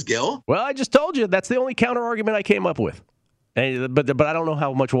 60 wins, Gil? Well, I just told you that's the only counter argument I came up with. But I don't know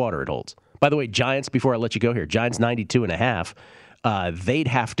how much water it holds. By the way, Giants, before I let you go here, Giants 92.5. They'd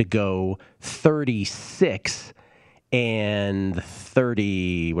have to go 36 and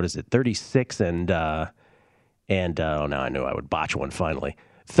 30. What is it? 36 and oh, now I knew I would botch one finally.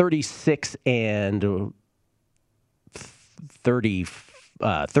 36 and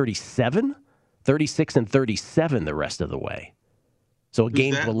 37. 36 and 37 the rest of the way. So a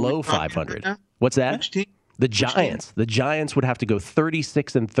game below 500. What's that? Which team? The Giants. The Giants would have to go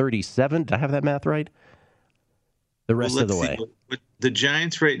 36 and 37. Did I have that math right? The rest of the way. The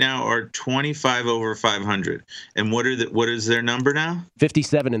Giants right now are 25 over 500. And what is their number now?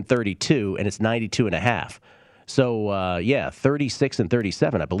 57 and 32, and it's 92.5. So, 36 and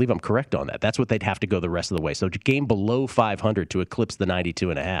 37. I believe I'm correct on that. That's what they'd have to go the rest of the way. So, game below 500 to eclipse the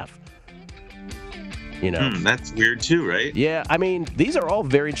 92.5. That's weird too, right? Yeah, I mean, these are all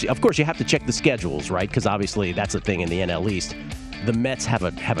very interesting. Of course, you have to check the schedules, right? Because obviously that's the thing in the NL East. The Mets have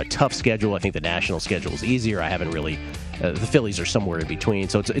a tough schedule. I think the National schedule is easier. I haven't really. The Phillies are somewhere in between.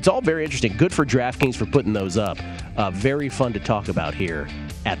 So it's all very interesting. Good for DraftKings for putting those up. Very fun to talk about here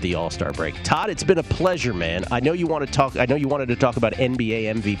at the All-Star break. Todd, it's been a pleasure, man. I know you wanted to talk about NBA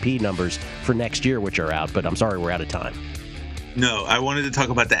MVP numbers for next year, which are out, but I'm sorry we're out of time. No, I wanted to talk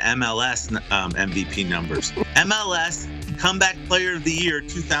about the MLS MVP numbers. MLS Comeback Player of the Year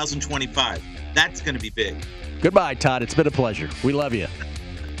 2025. That's going to be big. Goodbye, Todd. It's been a pleasure. We love you.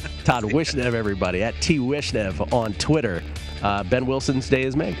 Todd Wishnev, everybody, at T Wishnev on Twitter. Ben Wilson's day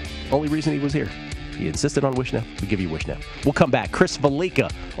is made. Only reason he was here. He insisted on Wishnev. We give you Wishnev. We'll come back. Chris Valika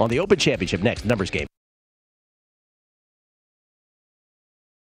on the Open Championship next. Numbers game.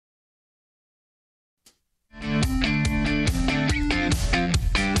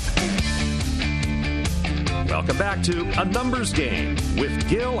 Welcome back to A Numbers Game with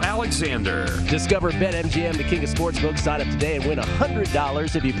Gil Alexander. Discover BetMGM, the king of sportsbooks. Sign up today and win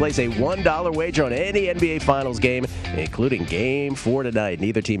 $100 if you place a $1 wager on any NBA Finals game, including Game 4 tonight.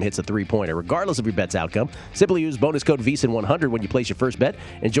 Neither team hits a three-pointer, regardless of your bet's outcome. Simply use bonus code VSiN100 when you place your first bet.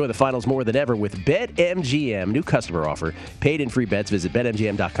 Enjoy the finals more than ever with BetMGM. New customer offer. Paid in free bets. Visit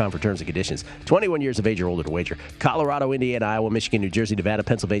BetMGM.com for terms and conditions. 21 years of age or older to wager. Colorado, Indiana, Iowa, Michigan, New Jersey, Nevada,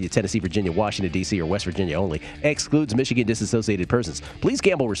 Pennsylvania, Tennessee, Virginia, Washington, D.C., or West Virginia only. Excludes Michigan disassociated persons. Please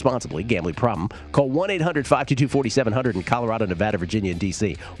gamble responsibly. Gambling problem? Call 1-800-522-4700 in Colorado, Nevada, Virginia, and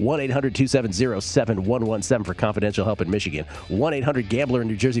D.C. 1-800-270-7117 for confidential help in Michigan. 1-800-GAMBLER in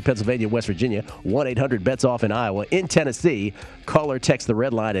New Jersey, Pennsylvania, and West Virginia. 1-800-BETS-OFF in Iowa. In Tennessee, call or text the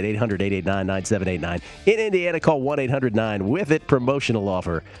red line at 800-889-9789. In Indiana, call 1-800-9-WITH-IT. Promotional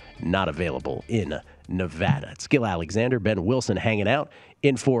offer not available in Nevada. It's Gil Alexander, Ben Wilson hanging out.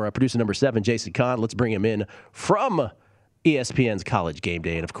 In for producer number 7, Jason Kahn. Let's bring him in from ESPN's College Game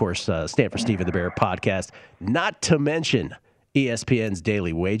Day and, of course, Stanford Stephen the Bear podcast. Not to mention ESPN's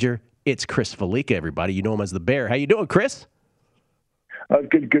Daily Wager. It's Chris Valika, everybody. You know him as the Bear. How you doing, Chris?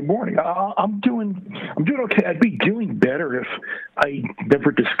 Good morning. I'm doing okay. I'd be doing better if I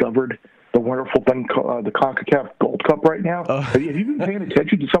never discovered the wonderful thing, the CONCACAF Gold Cup right now. Have you been paying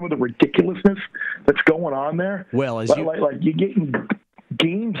attention to some of the ridiculousness that's going on there? Well, as like you're getting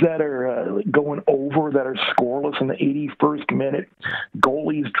games that are going over, that are scoreless in the 81st minute,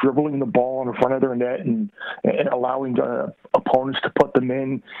 goalies dribbling the ball in front of their net and allowing opponents to put them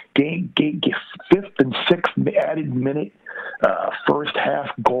in. Game fifth and sixth added minute, first half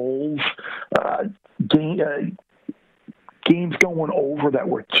goals. Games going over that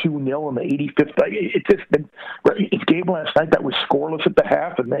were 2-0 in the 85th. It's game last night that was scoreless at the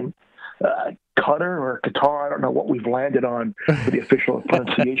half, and then Qatar or Qatar, I don't know what we've landed on for the official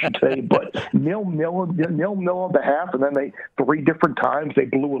pronunciation today, but 0-0 at the half, and then they 3 different times they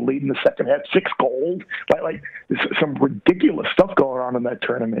blew a lead in the second half, 6 goals. Like some ridiculous stuff going on in that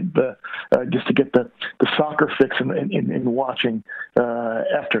tournament. Just to get the soccer fix in watching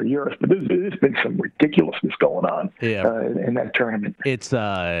after years, but there's been some ridiculousness going on in that tournament. It's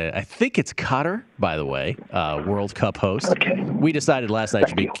I think it's Qatar, by the way, World Cup host. Okay. We decided last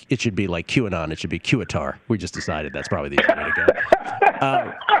night it should be like QAnon. It should be Qatar. We just decided that's probably the easy way to go.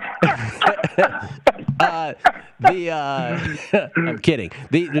 I'm kidding.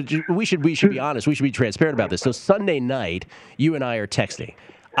 We should be honest. We should be transparent about this. So Sunday night, you and I are texting.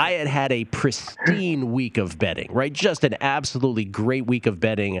 I had a pristine week of betting, right? Just an absolutely great week of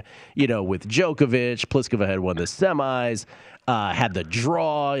betting, with Djokovic. Pliskova had won the semis, had the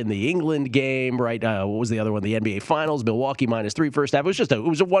draw in the England game, right? What was the other one? The NBA Finals, Milwaukee -3 first half. It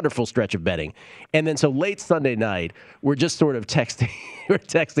was a wonderful stretch of betting. And then so late Sunday night, we're just sort of texting. We're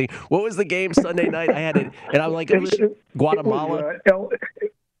texting. What was the game Sunday night? I had it, and I'm like, it was Guatemala. It was,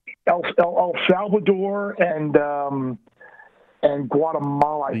 El Salvador and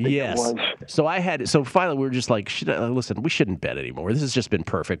Guatemala, I think it was. So finally we were just like, listen, we shouldn't bet anymore. This has just been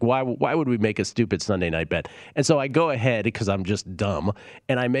perfect. Why would we make a stupid Sunday night bet? And so I go ahead because I'm just dumb,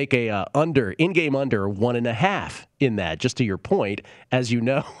 and I make a in-game under 1.5 in that, just to your point, as you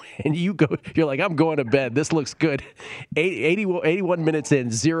know. And you're like, I'm going to bed. This looks good. 81 minutes in,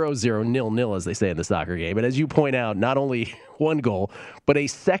 0-0, 0-0, as they say in the soccer game. And as you point out, not only one goal, but a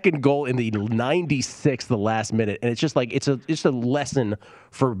second goal in the 96th, the last minute. And it's just like, it's a lesson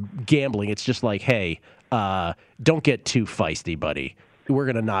for gambling. It's just like, hey, don't get too feisty, buddy. We're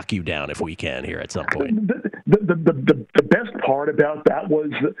going to knock you down if we can here at some point. The best part about that was,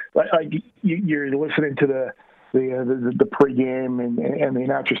 like you're listening to the pregame and the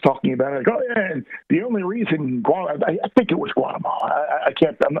announcers talking about it. Like, oh yeah, and the only reason I think it was Guatemala. I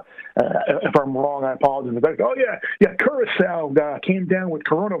can't. If I'm wrong, I apologize. But oh yeah, Curacao came down with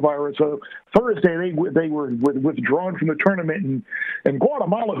coronavirus. So Thursday they were withdrawn from the tournament, and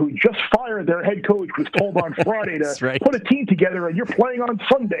Guatemala, who just fired their head coach, was told on Friday to put a team together, and you're playing on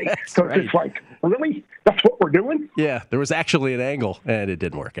Sunday. So it's just like, really? That's what we're doing? Yeah, there was actually an angle, and it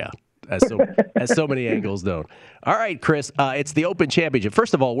didn't work out. As so many angles don't. All right, Chris, it's the Open Championship.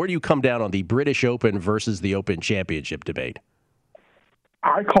 First of all, where do you come down on the British Open versus the Open Championship debate?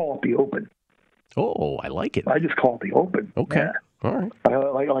 I call it the Open. Oh, I like it. I just call it the Open. Okay. Yeah. All right.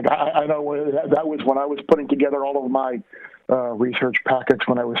 I know that was when I was putting together all of my research packets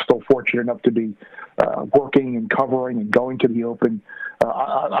when I was still fortunate enough to be working and covering and going to the Open.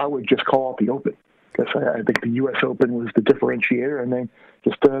 I would just call it the Open. Because I think the U.S. Open was the differentiator, and then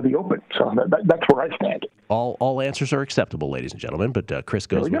just the Open. So that's where I stand. All answers are acceptable, ladies and gentlemen, but Chris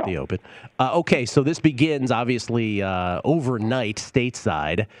goes with the Open. Okay, so this begins, obviously, overnight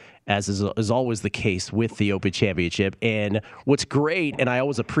stateside, as is always the case with the Open Championship. And what's great, and I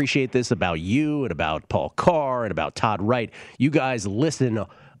always appreciate this about you and about Paul Carr and about Todd Wright, you guys listen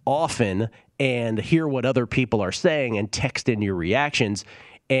often and hear what other people are saying and text in your reactions.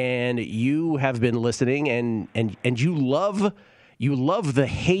 And you have been listening, and you love the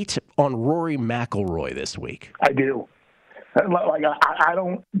hate on Rory McIlroy this week. I do. Like I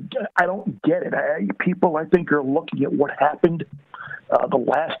don't get it. People, I think, are looking at what happened the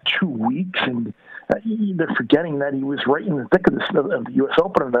last 2 weeks, and they're forgetting that he was right in the thick of the U.S.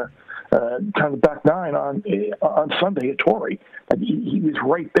 Open in the kind of back nine on Sunday at Torrey. He was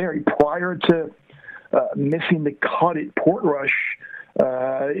right there prior to missing the cut at Portrush.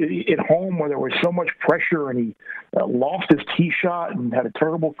 At home, where there was so much pressure, and he lost his tee shot and had a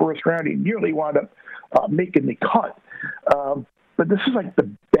terrible first round. He nearly wound up making the cut. But this is like the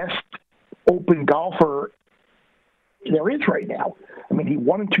best Open golfer there is right now. I mean, he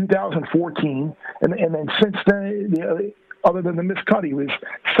won in 2014, and then since then, other than the missed cut, he was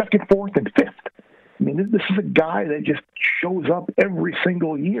second, fourth, and fifth. I mean, this is a guy that just shows up every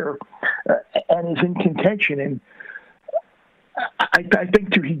single year and is in contention. And I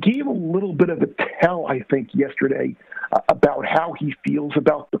think, too, he gave a little bit of a tell, I think, yesterday about how he feels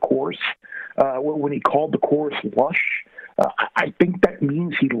about the course when he called the course lush. I think that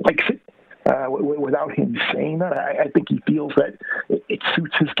means he likes it without him saying that. I think he feels that it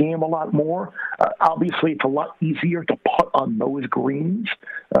suits his game a lot more. Obviously, it's a lot easier to putt on those greens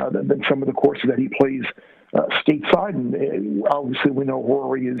than some of the courses that he plays stateside. And obviously, we know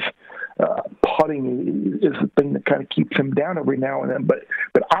Rory is putting is the thing that kind of keeps him down every now and then. But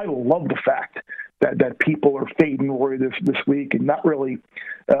I love the fact that people are fading Rory this week and not really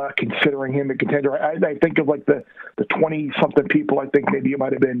considering him a contender. I think of like the 20-something people, I think maybe it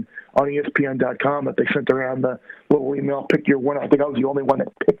might have been on ESPN.com, that they sent around the little email, pick your winner. I think I was the only one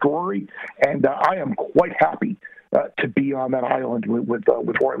that picked Rory, and I am quite happy to be on that island with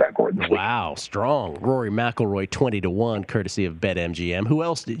Rory McIlroy this week. Wow, strong. Rory McIlroy 20-1, courtesy of BetMGM. Who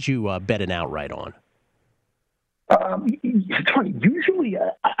else did you bet an outright on? It's funny. Usually,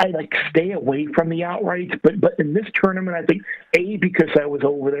 I like stay away from the outrights, but in this tournament, I think because I was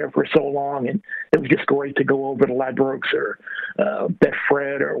over there for so long, and it was just great to go over to Ladbrokes or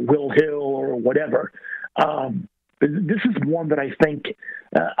Betfred or Will Hill or whatever. This is one that I think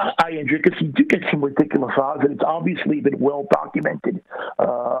I enjoy because you do get some ridiculous odds, and it's obviously been well documented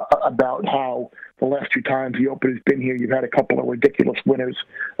about how the last 2 times the Open has been here, you've had a couple of ridiculous winners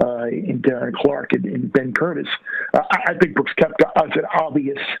in Darren Clarke and Ben Curtis. I think Brooks Koepka is an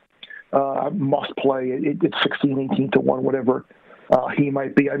obvious must play. It's 16, 18 to 1, whatever he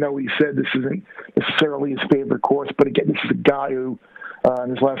might be. I know he said this isn't necessarily his favorite course, but again, this is a guy who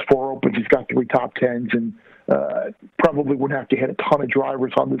in his last 4 Opens, he's got 3 top 10s and probably wouldn't have to hit a ton of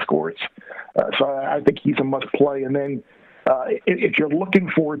drivers on this course. So I think he's a must play. And then if you're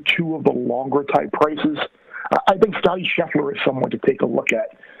looking for 2 of the longer type prices, I think Scottie Scheffler is someone to take a look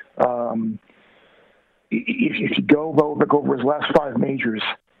at. If you go over his last 5 majors,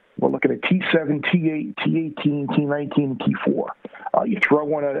 we're looking at T7, T8, T18, T19, and T4. You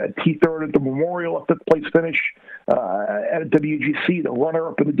throw in a T3 at the Memorial, a 5th place finish at a WGC, the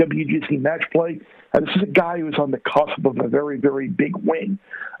runner-up in the WGC match play. This is a guy who's on the cusp of a very, very big win.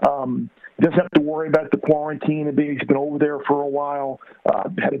 He doesn't have to worry about the quarantine. He's been over there for a while,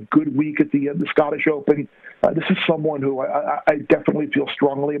 had a good week at the Scottish Open. This is someone who I definitely feel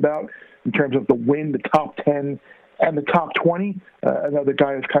strongly about in terms of the win, the top 10, and the top 20. Another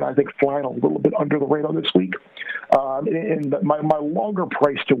guy is kind of, I think, flying a little bit under the radar this week. And my longer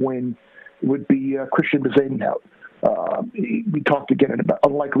price to win would be Christian Bezuidenhout. We talked again about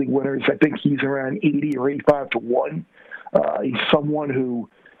unlikely winners. I think he's around 80 or 85 to 1. He's someone who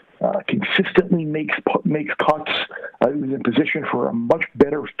consistently makes cuts. He was in position for a much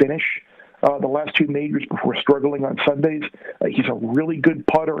better finish the last 2 majors before struggling on Sundays. He's a really good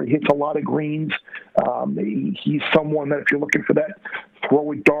putter. He hits a lot of greens. He's someone that if you're looking for that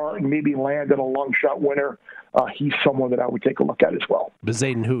throw a dart and maybe land at a long shot winner, he's someone that I would take a look at as well.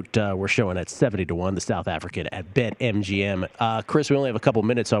 Bezuidenhout, we're showing at 70 to 1, the South African at BetMGM. Chris, we only have a couple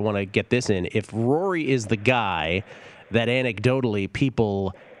minutes, so I want to get this in. If Rory is the guy that anecdotally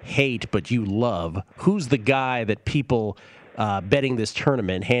people hate but you love, who's the guy that people betting this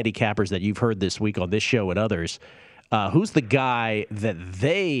tournament, handicappers that you've heard this week on this show and others, who's the guy that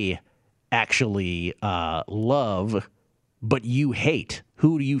they actually love but you hate?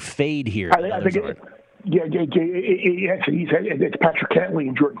 Who do you fade here? I think it's Patrick Cantlay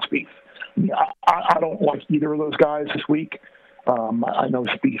and Jordan Spieth. I don't like either of those guys this week. I know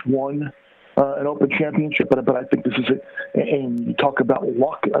Spieth won an Open Championship, but I think this is it. And you talk about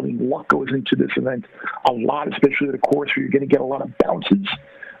luck. I mean, luck goes into this event a lot, especially at a course where you're going to get a lot of bounces,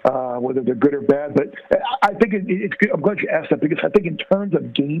 whether they're good or bad. But I think it's good. I'm glad you asked that because I think in terms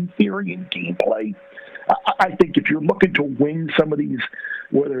of game theory and gameplay, I think if you're looking to win some of these,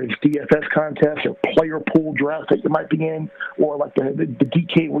 whether it's DFS contests or player pool drafts that you might be in, or like the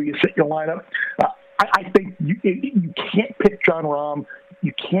DK where you set your lineup, I think you can't pick Jon Rahm,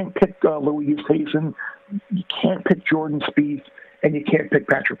 you can't pick Louis Oosthuizen, you can't pick Jordan Spieth, and you can't pick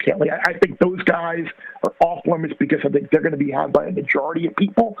Patrick Cantlay. I think those guys are off limits because I think they're going to be had by a majority of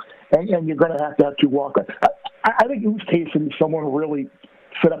people, and you're going to have 2 walk-ons. I think Oosthuizen is someone really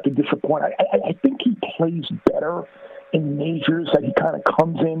set up to disappoint. I think he plays better in majors, that he kind of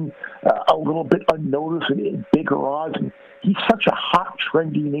comes in a little bit unnoticed in bigger odds, and he's such a hot,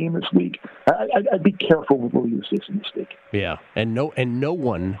 trendy name this week. I'd be careful with Louis Oosthuizen this week. Yeah, and no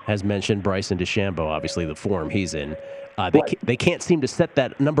one has mentioned Bryson DeChambeau, obviously the form he's in. They can't seem to set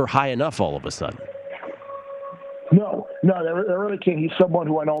that number high enough all of a sudden. No, they really can't. He's someone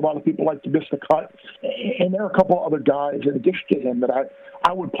who I know a lot of people like to miss the cut, and there are a couple of other guys in addition to him that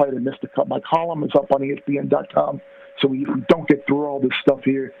I would play to miss the cut. My column is up on ESPN.com, so if we don't get through all this stuff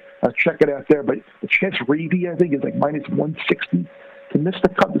here, check it out there. But the Chance Reavie, I think, is like minus 160 to miss the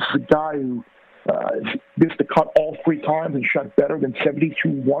cut. This is a guy who missed the cut all 3 times and shot better than 72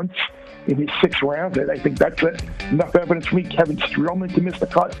 once in his 6 rounds. And I think that's enough evidence for me. Kevin Streelman to miss the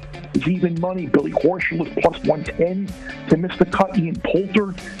cut is even money. Billy Horschel is plus 110 to miss the cut. Ian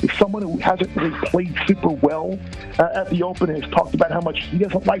Poulter is someone who hasn't really played super well at the Open and has talked about how much he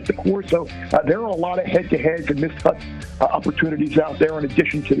doesn't like the course. So there are a lot of head-to-heads and missed cut opportunities out there in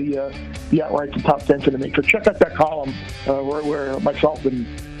addition to the outrights and top 10s in the mix. So check out that column where myself and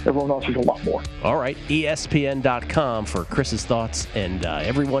everyone else is a lot more. All right, ESPN.com for Chris's thoughts and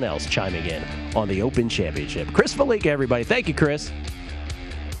everyone else chiming in on the Open Championship. Chris Fallica, everybody. Thank you, Chris.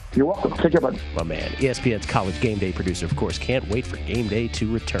 You're welcome. Take care, buddy. My man, ESPN's college game day producer, of course, can't wait for game day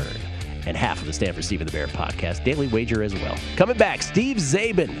to return. And half of the Stanford Steve and the Bear podcast, Daily Wager as well. Coming back, Steve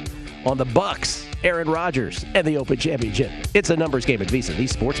Zabin on the Bucks, Aaron Rodgers, and the Open Championship. It's a numbers game at VSiN, the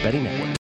Sports Betting Network.